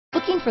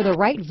Looking for the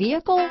right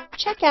vehicle?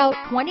 Check out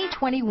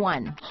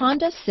 2021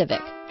 Honda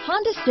Civic.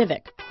 Honda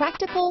Civic,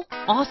 practical,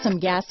 awesome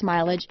gas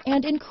mileage,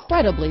 and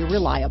incredibly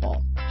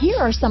reliable. Here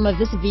are some of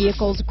this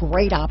vehicle's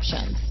great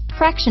options: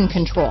 traction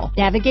control,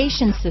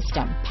 navigation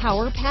system,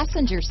 power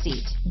passenger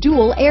seat,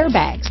 dual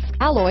airbags,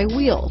 alloy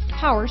wheels,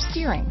 power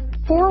steering,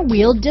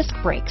 four-wheel disc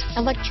brakes,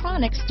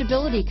 electronic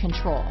stability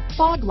control,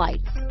 fog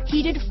lights,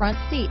 heated front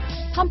seats,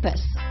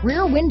 compass,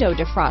 rear window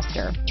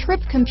defroster, trip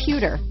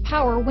computer,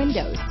 power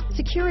windows,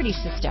 security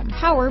system,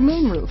 power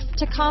moonroof,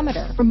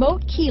 tachometer,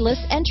 remote keyless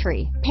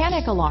entry,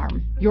 panic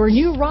alarm. Your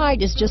new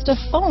ride is just a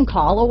phone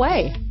call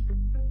away.